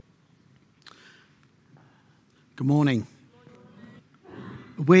Good morning.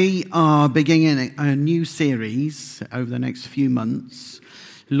 We are beginning a new series over the next few months,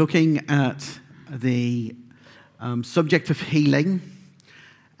 looking at the subject of healing,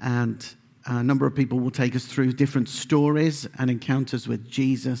 and a number of people will take us through different stories and encounters with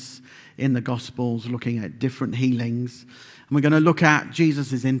Jesus in the Gospels, looking at different healings. And we're going to look at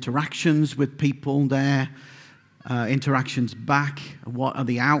Jesus' interactions with people there, interactions back, what are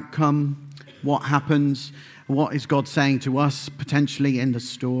the outcome, what happens, what is God saying to us potentially in the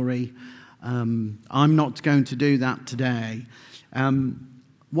story. I'm not going to do that today.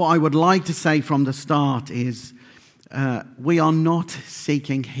 What I would like to say from the start is we are not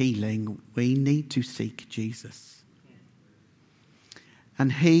seeking healing. We need to seek Jesus.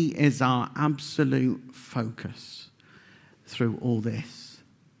 And he is our absolute focus through all this.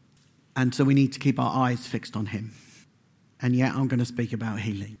 And so we need to keep our eyes fixed on him. And yet I'm going to speak about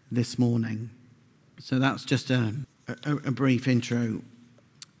healing this morning. So that's just a brief intro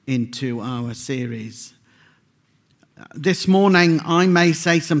into our series. This morning, I may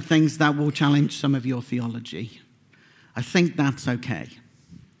say some things that will challenge some of your theology. I think that's okay.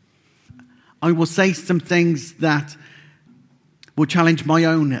 I will say some things that will challenge my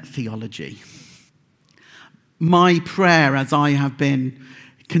own theology. My prayer, as I have been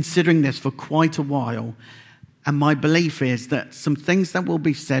considering this for quite a while, and my belief is that some things that will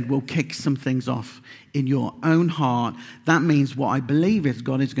be said will kick some things off in your own heart. That means what I believe is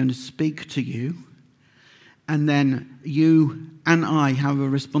God is going to speak to you. And then you and I have a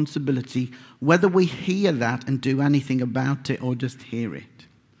responsibility, whether we hear that and do anything about it or just hear it.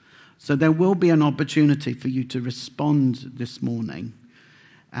 So there will be an opportunity for you to respond this morning,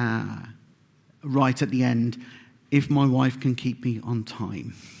 right at the end, if my wife can keep me on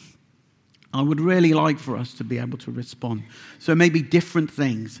time. I would really like for us to be able to respond. So maybe different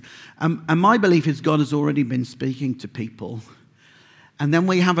things. And my belief is God has already been speaking to people. And then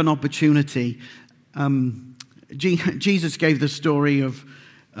we have an opportunity. Jesus gave the story of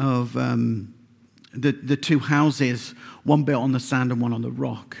the two houses, one built on the sand and one on the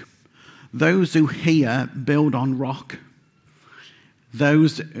rock. Those who hear build on rock.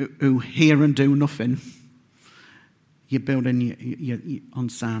 Those who hear and do nothing, you're building on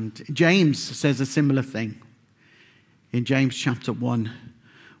sand. James says a similar thing. In James chapter 1,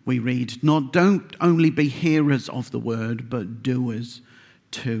 we read, don't only be hearers of the word, but doers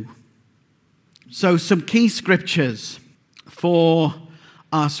too. So some key scriptures for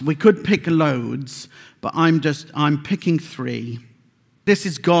us. We could pick loads, but I'm picking 3. This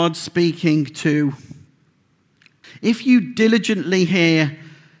is God speaking to, if you diligently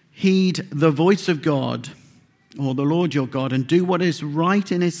heed the voice of God, or the Lord your God, and do what is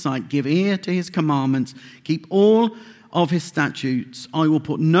right in his sight, give ear to his commandments, keep all of his statutes, I will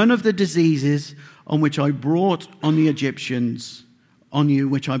put none of the diseases on which I brought on the Egyptians, on you,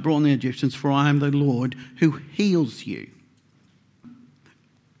 which I brought on the Egyptians, for I am the Lord who heals you.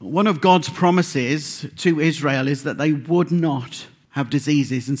 One of God's promises to Israel is that they would not have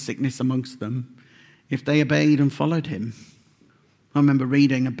diseases and sickness amongst them if they obeyed and followed him. I remember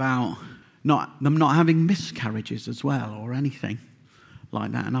reading about them not having miscarriages as well or anything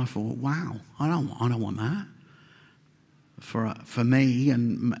like that. And I thought, wow, I don't want that for me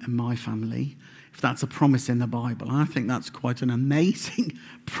and my family, if that's a promise in the Bible. I think that's quite an amazing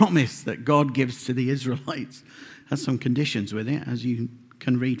promise that God gives to the Israelites. It has some conditions with it, as you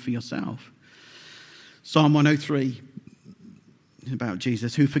can read for yourself. Psalm 103 is about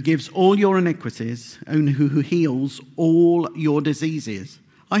Jesus, who forgives all your iniquities and who heals all your diseases.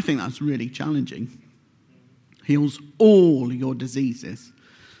 I think that's really challenging. Heals all your diseases.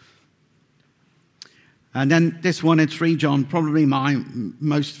 And then this one in 3 John, probably my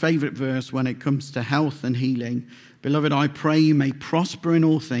most favorite verse when it comes to health and healing. Beloved, I pray you may prosper in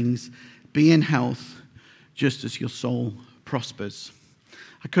all things, be in health, just as your soul prospers.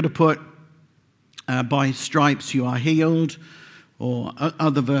 I could have put, by stripes you are healed, or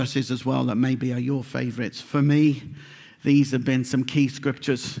other verses as well that maybe are your favorites. For me, these have been some key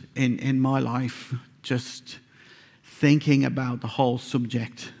scriptures in my life, just thinking about the whole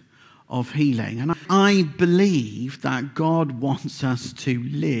subject of healing. And I believe that God wants us to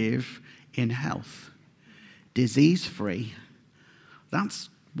live in health, disease-free. That's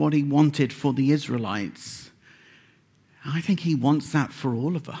what he wanted for the Israelites. I think he wants that for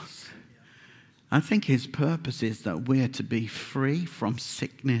all of us. I think his purpose is that we're to be free from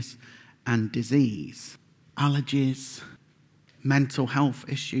sickness and disease. Allergies, mental health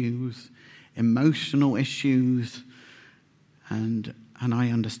issues, emotional issues, and I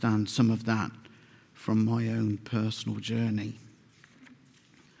understand some of that from my own personal journey.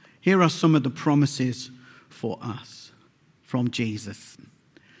 Here are some of the promises for us from Jesus.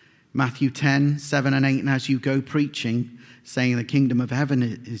 Matthew 10, 7 and 8, and as you go preaching, saying the kingdom of heaven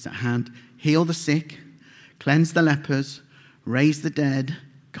is at hand, heal the sick, cleanse the lepers, raise the dead,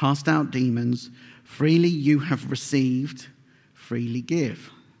 cast out demons. Freely you have received, freely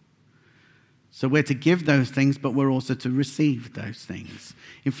give. So we're to give those things, but we're also to receive those things.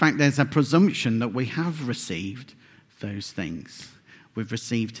 In fact, there's a presumption that we have received those things. We've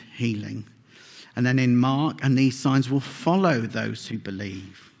received healing. And then in Mark, and these signs will follow those who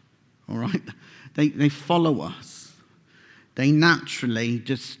believe. All right? They follow us. They naturally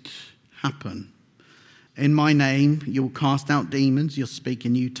just happen. In my name, you'll cast out demons, you'll speak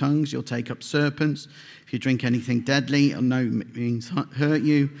in new tongues, you'll take up serpents. If you drink anything deadly, it'll no means hurt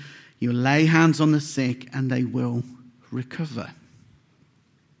you. You'll lay hands on the sick, and they will recover.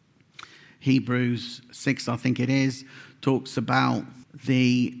 Hebrews 6, I think it is, talks about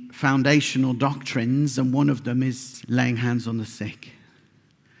the foundational doctrines, and one of them is laying hands on the sick,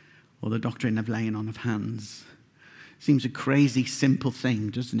 or the doctrine of laying on of hands. Seems a crazy simple thing,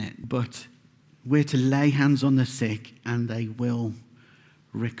 doesn't it? But we're to lay hands on the sick and they will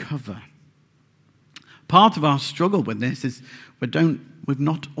recover. Part of our struggle with this is we've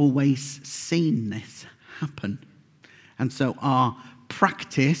not always seen this happen. And so our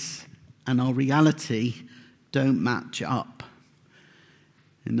practice and our reality don't match up.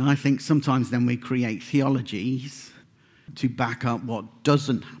 And I think sometimes then we create theologies to back up what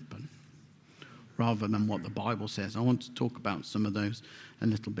doesn't happen rather than what the Bible says. I want to talk about some of those a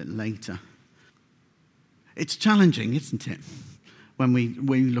little bit later. It's challenging, isn't it, when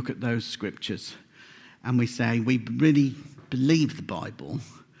we look at those scriptures and we say we really believe the Bible,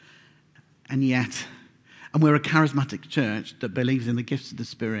 and we're a charismatic church that believes in the gifts of the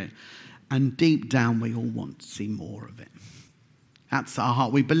Spirit, and deep down we all want to see more of it. That's our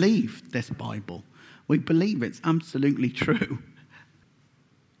heart. We believe this Bible. We believe it's absolutely true.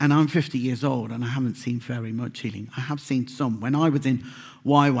 And I'm 50 years old and I haven't seen very much healing. I have seen some. When I was in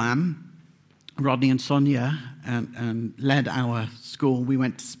YWAM, Rodney and Sonia and led our school, we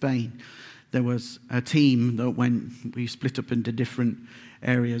went to Spain. There was a team that we split up into different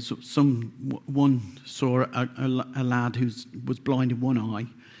areas. One saw a lad who was blind in one eye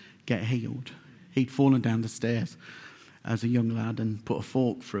get healed. He'd fallen down the stairs as a young lad and put a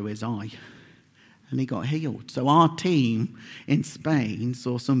fork through his eye, and he got healed. So our team in Spain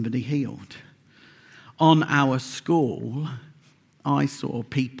saw somebody healed. On our school, I saw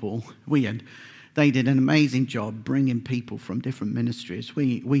people, they did an amazing job bringing people from different ministries.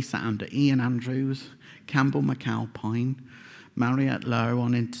 We sat under Ian Andrews, Campbell McAlpine, Marriott Lowe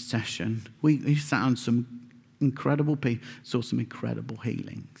on intercession. We sat on some incredible people, saw some incredible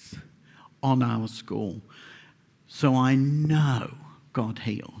healings on our school. So I know God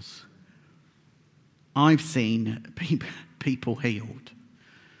heals. I've seen people healed.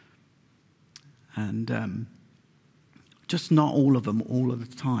 And just not all of them all of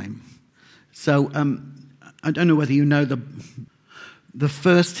the time. So I don't know whether you know the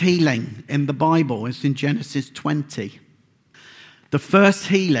first healing in the Bible is in Genesis 20. The first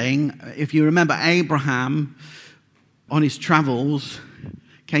healing, if you remember, Abraham on his travels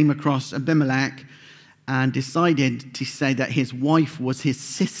came across Abimelech and decided to say that his wife was his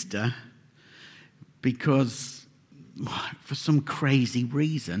sister because for some crazy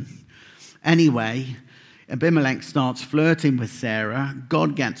reason. Anyway, Abimelech starts flirting with Sarah.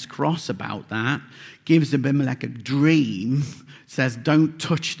 God gets cross about that, gives Abimelech a dream, says, don't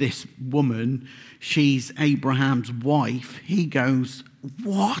touch this woman. She's Abraham's wife. He goes,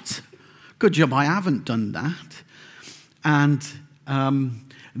 what? Good job I haven't done that. And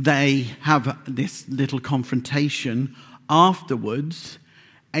they have this little confrontation. Afterwards,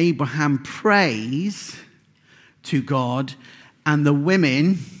 Abraham prays to God, and the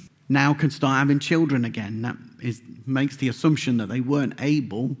women now can start having children again. That makes the assumption that they weren't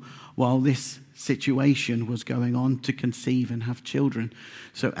able, while this situation was going on, to conceive and have children.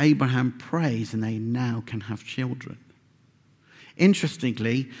 So Abraham prays, and they now can have children.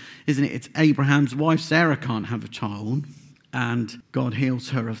 Interestingly, isn't it? It's Abraham's wife, Sarah, can't have a child, and God heals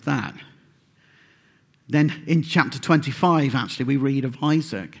her of that. Then in chapter 25, actually, we read of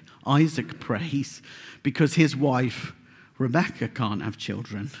Isaac. Isaac prays because his wife, Rebecca, can't have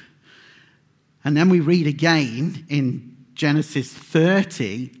children. And then we read again in Genesis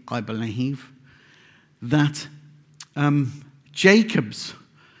 30, I believe, that Jacob's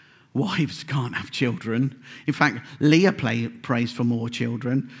wives can't have children. In fact, Leah prays for more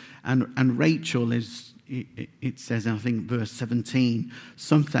children, and Rachel it says, I think, verse 17,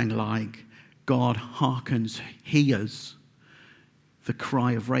 something like, God hears the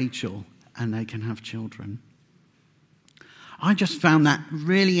cry of Rachel and they can have children. I just found that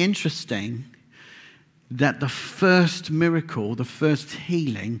really interesting, that the first miracle, the first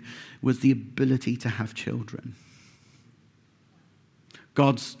healing, was the ability to have children.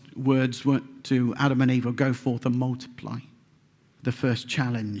 God's words were to Adam and Eve, go forth and multiply. The first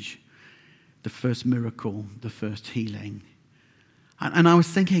challenge, the first miracle, the first healing. And I was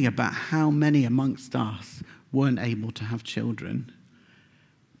thinking about how many amongst us weren't able to have children,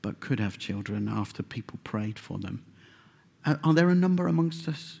 but could have children after people prayed for them. Are there a number amongst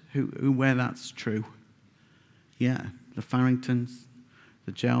us where that's true? Yeah, the Farringtons,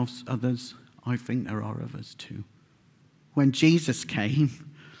 the Jelfs, others. I think there are others too. When Jesus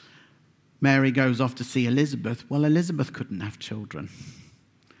came, Mary goes off to see Elizabeth. Well, Elizabeth couldn't have children.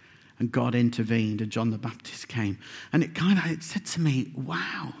 And God intervened, and John the Baptist came. And it said to me,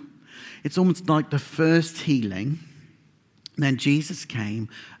 wow, it's almost like the first healing. Then Jesus came,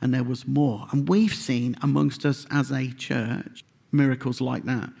 and there was more. And we've seen amongst us as a church miracles like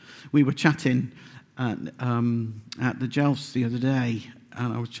that. We were chatting at the Jelfs the other day,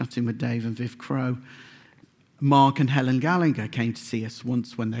 and I was chatting with Dave and Viv Crow. Mark and Helen Gallagher came to see us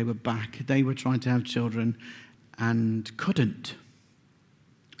once when they were back. They were trying to have children and couldn't.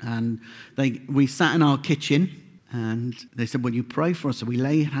 And we sat in our kitchen, and they said, "Will you pray for us?" So we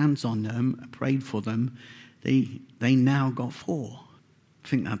laid hands on them, prayed for them. They now got 4. I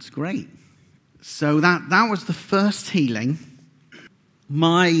think that's great. So that was the first healing.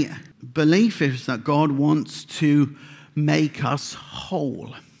 My belief is that God wants to make us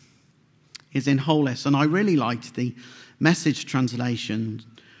whole. Is in wholeness. And I really liked the Message translation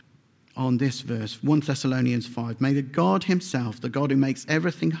on this verse, 1 Thessalonians 5. May the God himself, the God who makes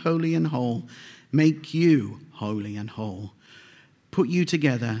everything holy and whole, make you holy and whole. Put you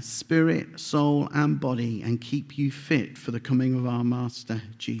together, spirit, soul, and body, and keep you fit for the coming of our Master,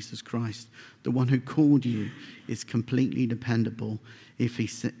 Jesus Christ. The one who called you is completely dependable. If he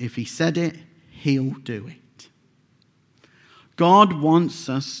said it, he'll do it. God wants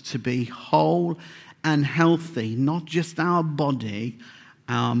us to be whole and healthy, not just our body,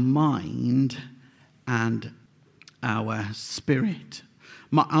 our mind, and our spirit.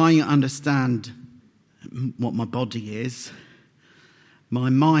 I understand what my body is.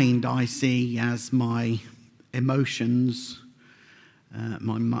 My mind I see as my emotions,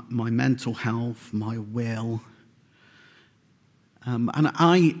 my mental health, my will. And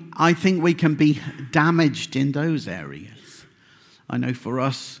I think we can be damaged in those areas. I know for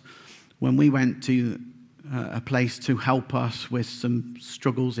us, when we went to a place to help us with some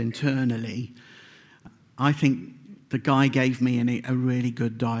struggles internally, I think the guy gave me a really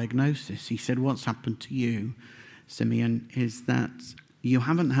good diagnosis. He said, "What's happened to you, Simeon, is that you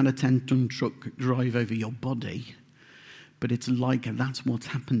haven't had a 10-ton truck drive over your body, but it's like that's what's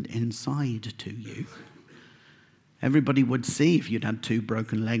happened inside to you. Everybody would see if you'd had 2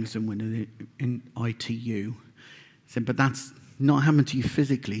 broken legs and were in ITU." He said, "But that's not happened to you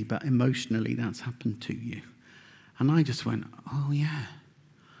physically, but emotionally that's happened to you." And I just went, oh yeah,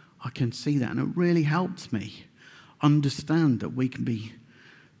 I can see that. And it really helped me understand that we can be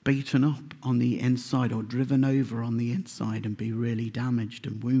beaten up on the inside or driven over on the inside and be really damaged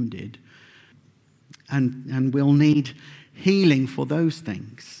and wounded. And we'll need healing for those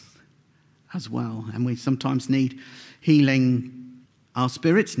things as well. And we sometimes need healing. Our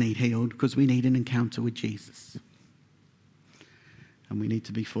spirits need healed because we need an encounter with Jesus. And we need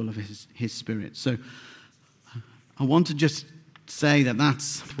to be full of his spirit. So I want to just say that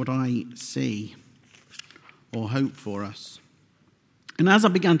that's what I see or hope for us. And as I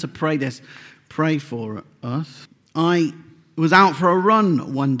began to pray for us, I was out for a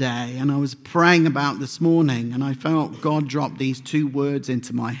run one day and I was praying about this morning and I felt God drop these 2 words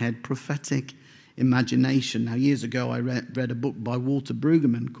into my head, prophetic imagination. Now, years ago, I read a book by Walter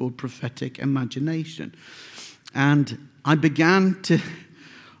Brueggemann called Prophetic Imagination. And I began to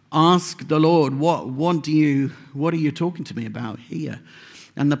ask the Lord, what are you talking to me about here?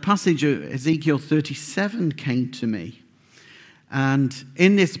 And the passage of Ezekiel 37 came to me. And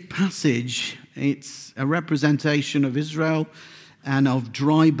in this passage, it's a representation of Israel and of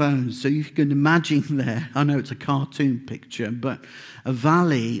dry bones. So you can imagine there, I know it's a cartoon picture, but a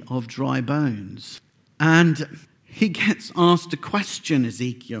valley of dry bones. And he gets asked a question,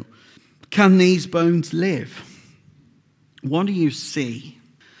 Ezekiel, can these bones live? What do you see?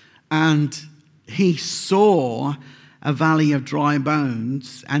 And he saw a valley of dry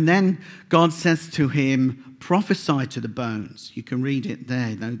bones. And then God says to him, prophesy to the bones. You can read it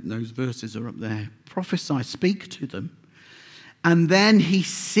there. Those verses are up there. Prophesy, speak to them. And then he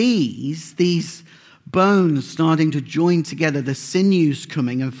sees these bones starting to join together, the sinews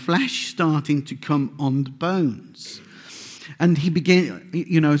coming, and flesh starting to come on the bones. And he began,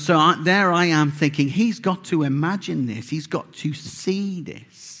 there I am thinking, he's got to imagine this. He's got to see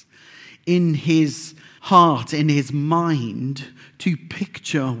this in his heart, in his mind, to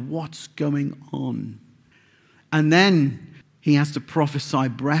picture what's going on. And then he has to prophesy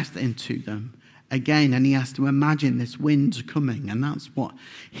breath into them again, and he has to imagine this wind coming, and that's what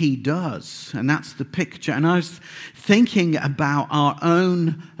he does, and that's the picture. And I was thinking about our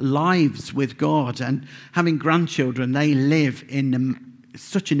own lives with God, and having grandchildren, they live in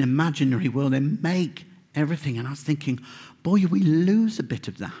such an imaginary world. They make everything, and I was thinking, boy, we lose a bit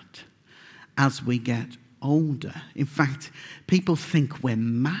of that as we get older. In fact, people think we're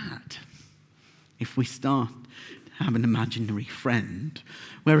mad if we start to have an imaginary friend,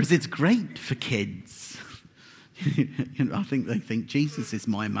 whereas it's great for kids. I think they think Jesus is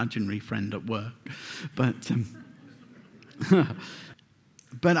my imaginary friend at work. But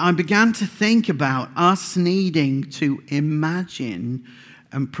I began to think about us needing to imagine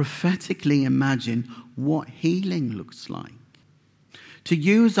and prophetically imagine what healing looks like. To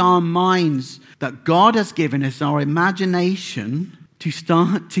use our minds that God has given us, our imagination, to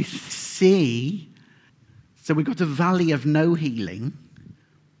start to see. So we've got a valley of no healing.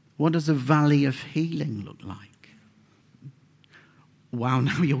 What does a valley of healing look like? Wow,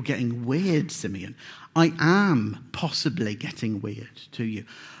 now you're getting weird, Simeon. I am possibly getting weird to you.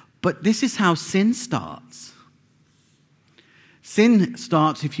 But this is how sin starts. Sin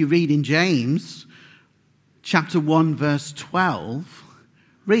starts, if you read in James, chapter 1, verse 12.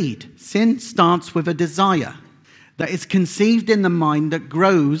 Read, sin starts with a desire that is conceived in the mind, that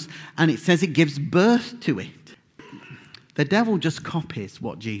grows, and it says it gives birth to it. The devil just copies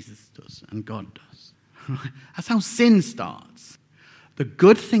what Jesus does and God does. That's how sin starts. The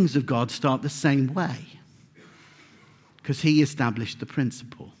good things of God start the same way, because he established the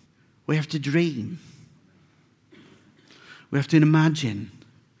principle. We have to dream. We have to imagine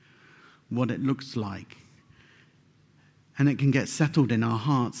what it looks like. And it can get settled in our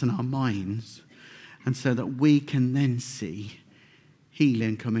hearts and our minds, and so that we can then see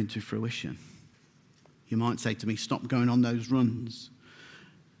healing come into fruition. You might say to me, stop going on those runs.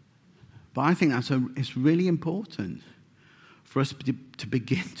 But I think it's really important for us to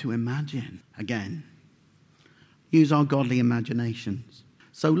begin to imagine again. Use our godly imaginations.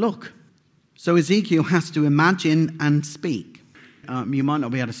 So look. So Ezekiel has to imagine and speak. You might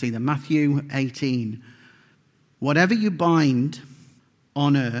not be able to see them. Matthew 18. Whatever you bind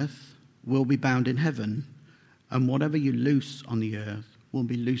on earth will be bound in heaven, and whatever you loose on the earth will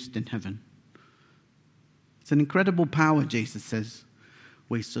be loosed in heaven. It's an incredible power, Jesus says,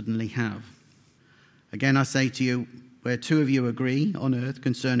 we suddenly have. Again, I say to you, where two of you agree on earth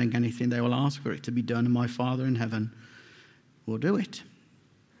concerning anything, they will ask for it to be done, and my Father in heaven will do it.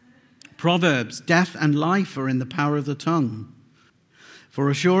 Proverbs, death and life are in the power of the tongue. For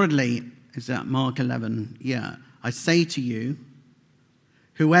assuredly, is that Mark 11? Yeah. I say to you,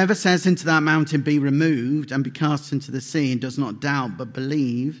 whoever says into that mountain, be removed and be cast into the sea, and does not doubt but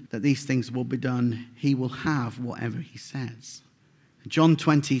believe that these things will be done, he will have whatever he says. John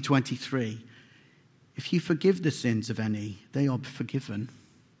 20:23. If you forgive the sins of any, they are forgiven.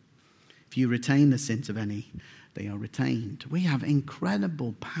 If you retain the sins of any, they are retained. We have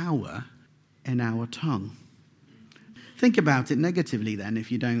incredible power in our tongue. Think about it negatively then,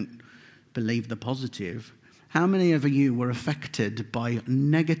 if you don't believe the positive. How many of you were affected by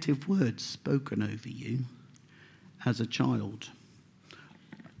negative words spoken over you as a child?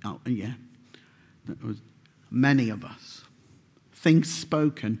 Oh, yeah. Many of us. Things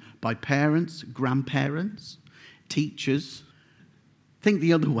spoken by parents, grandparents, teachers. Think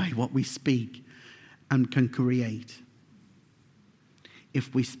the other way, what we speak and can create.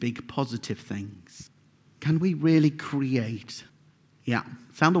 If we speak positive things, can we really create? Yeah.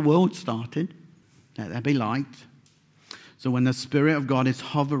 That's how the world started. Let there be light. So when the Spirit of God is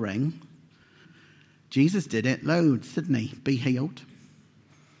hovering, Jesus did it loads, didn't he? Be healed.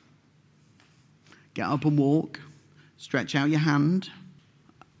 Get up and walk. Stretch out your hand.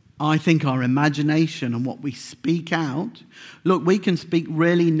 I think our imagination and what we speak out. Look, we can speak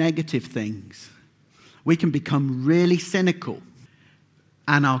really negative things. We can become really cynical.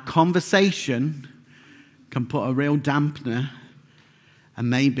 And our conversation can put a real dampener and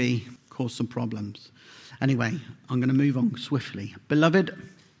maybe cause some problems. Anyway, I'm going to move on swiftly. Beloved,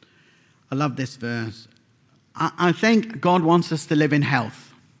 I love this verse. I think God wants us to live in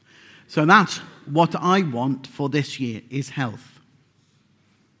health. So that's what I want for this year, is health.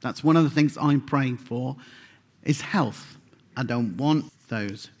 That's one of the things I'm praying for, is health. I don't want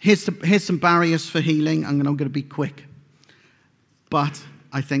those. Here's some barriers for healing. I'm going to be quick, but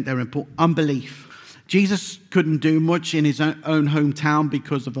I think they're important. Unbelief. Jesus couldn't do much in his own hometown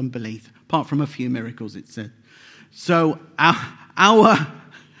because of unbelief, apart from a few miracles, it said. So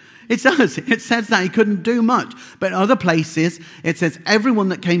it does. It says that he couldn't do much. But other places, it says everyone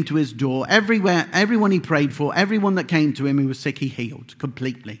that came to his door, everyone he prayed for, everyone that came to him who was sick, he healed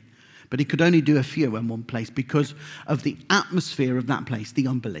completely. But he could only do a few in one place because of the atmosphere of that place, the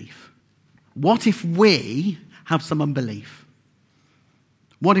unbelief. What if we have some unbelief?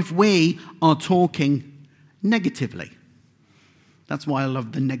 What if we are talking negatively? That's why I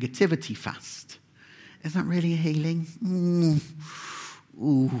love the negativity fast. Is that really a healing?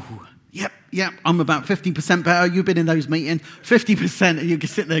 Ooh. Yep, I'm about 50% better. You've been in those meetings. 50%, and you can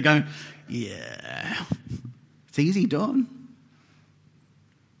sit there going, yeah, it's easy done.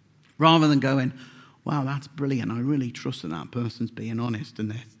 Rather than going, wow, that's brilliant. I really trust that person's being honest.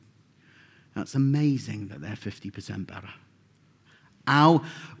 And that's amazing that they're 50% better.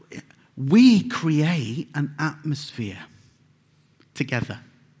 We create an atmosphere together.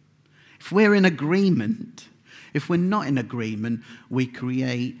 If we're in agreement, if we're not in agreement, we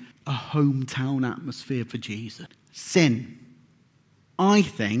create a hometown atmosphere for Jesus. Sin. I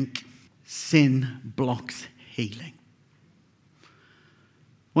think sin blocks healing.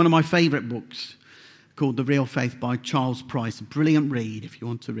 One of my favourite books called The Real Faith by Charles Price. A brilliant read if you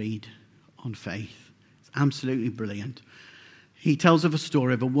want to read on faith. It's absolutely brilliant. He tells of a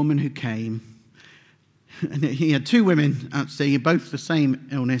story of a woman who came, and he had two women actually, both the same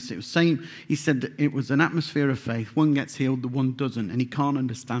illness. It was same. He said that it was an atmosphere of faith. One gets healed, the one doesn't, and he can't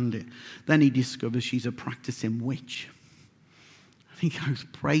understand it. Then he discovers she's a practicing witch. And he goes,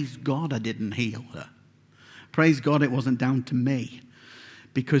 praise God I didn't heal her. Praise God it wasn't down to me.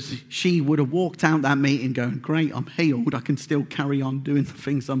 Because she would have walked out that meeting going, great, I'm healed. I can still carry on doing the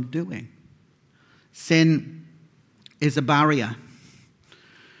things I'm doing. Sin is a barrier.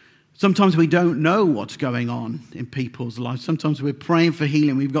 Sometimes we don't know what's going on in people's lives. Sometimes we're praying for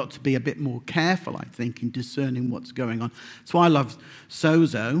healing. We've got to be a bit more careful, I think, in discerning what's going on. That's why I love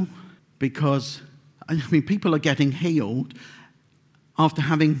Sozo, because, people are getting healed after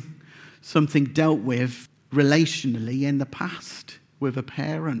having something dealt with relationally in the past with a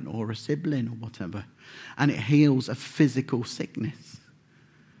parent or a sibling or whatever, and it heals a physical sickness.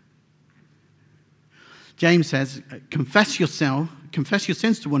 James says, confess your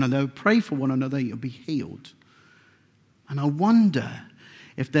sins to one another, pray for one another, you'll be healed. And I wonder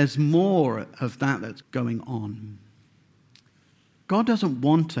if there's more of that that's going on. God doesn't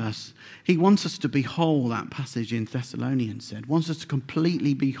want us, he wants us to be whole, that passage in Thessalonians said, wants us to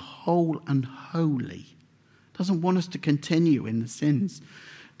completely be whole and holy. Doesn't want us to continue in the sins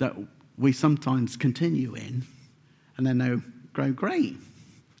that we sometimes continue in, and then they grow great.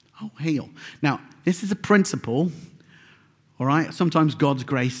 I'll heal. Now, this is a principle, all right? Sometimes God's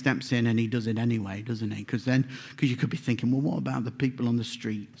grace steps in and he does it anyway, doesn't he? Because you could be thinking, well, what about the people on the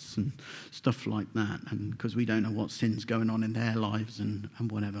streets and stuff like that? And because we don't know what sin's going on in their lives and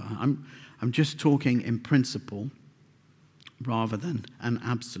whatever. I'm just talking in principle rather than an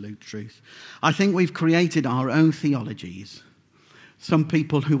absolute truth. I think we've created our own theologies. Some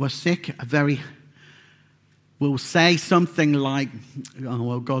people who are sick will say something like, oh,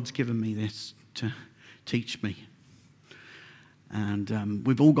 well, God's given me this to teach me. And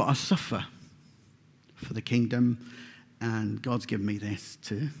we've all got to suffer for the kingdom. And God's given me this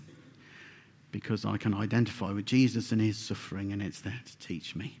because I can identify with Jesus and his suffering, and it's there to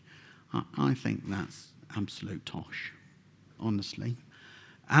teach me. I think that's absolute tosh, honestly.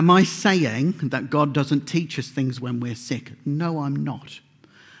 Am I saying that God doesn't teach us things when we're sick? No, I'm not.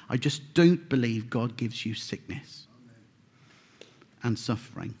 I just don't believe God gives you sickness and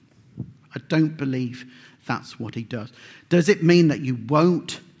suffering. I don't believe that's what he does. Does it mean that you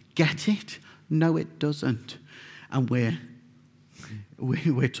won't get it? No, it doesn't. And we're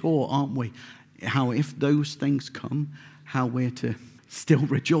taught, aren't we, how if those things come, how we're to still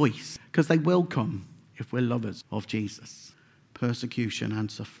rejoice. Because they will come if we're lovers of Jesus. Persecution and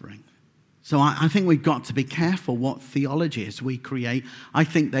suffering. So I think we've got to be careful what theologies we create. I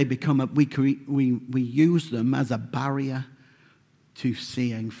think they become we use them as a barrier to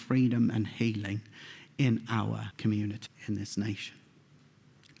seeing freedom and healing in our community, in this nation.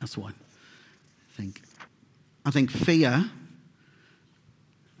 That's what I think. I think fear,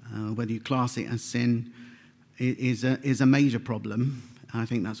 whether you class it as sin, is a major problem. I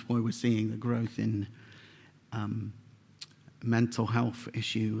think that's why we're seeing the growth in mental health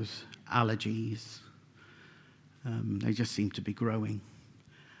issues, allergies. They just seem to be growing.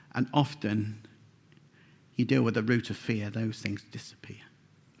 And often, you deal with the root of fear, those things disappear.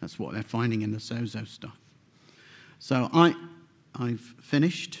 That's what they're finding in the sozo stuff. So I've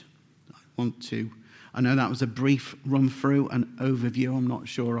finished. I know that was a brief run through, an overview. I'm not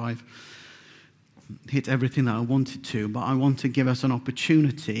sure I've hit everything that I wanted to, but I want to give us an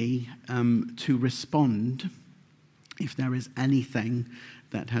opportunity to respond if there is anything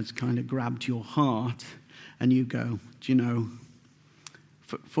that has kind of grabbed your heart and you go, do you know,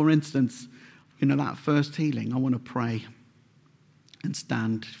 for instance, you know, that first healing, I want to pray and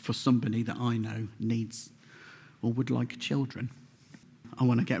stand for somebody that I know needs or would like children. I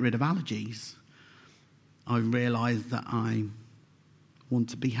want to get rid of allergies. I realise that I want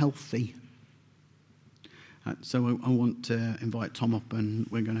to be healthy. So I want to invite Tom up and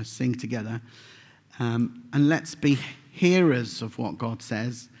we're going to sing together. And let's be hearers of what God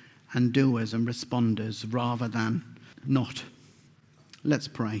says and doers and responders rather than not. Let's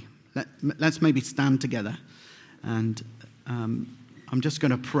pray. Let's maybe stand together. And I'm just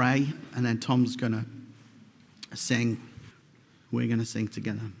going to pray and then Tom's going to sing. We're going to sing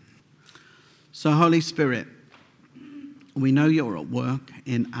together. So Holy Spirit, we know you're at work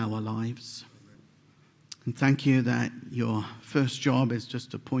in our lives. And thank you that your first job is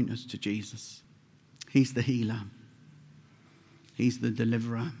just to point us to Jesus. He's the healer. He's the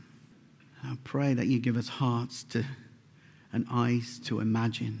deliverer. I pray that you give us hearts and eyes to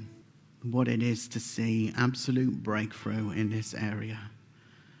imagine what it is to see absolute breakthrough in this area,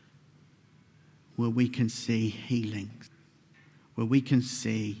 where we can see healings, where we can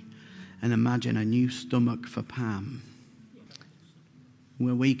see and imagine a new stomach for Pam,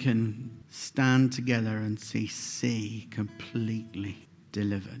 where we can stand together and see completely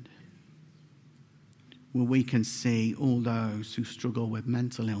delivered, where we can see all those who struggle with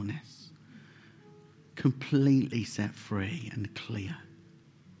mental illness completely set free and clear.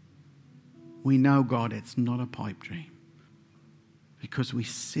 We know, God, it's not a pipe dream because we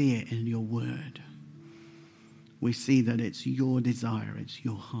see it in your word. We see that it's your desire, it's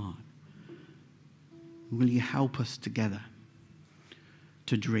your heart. Will you help us together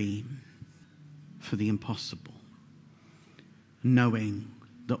to dream for the impossible, knowing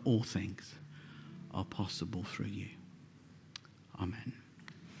that all things are possible through you? Amen.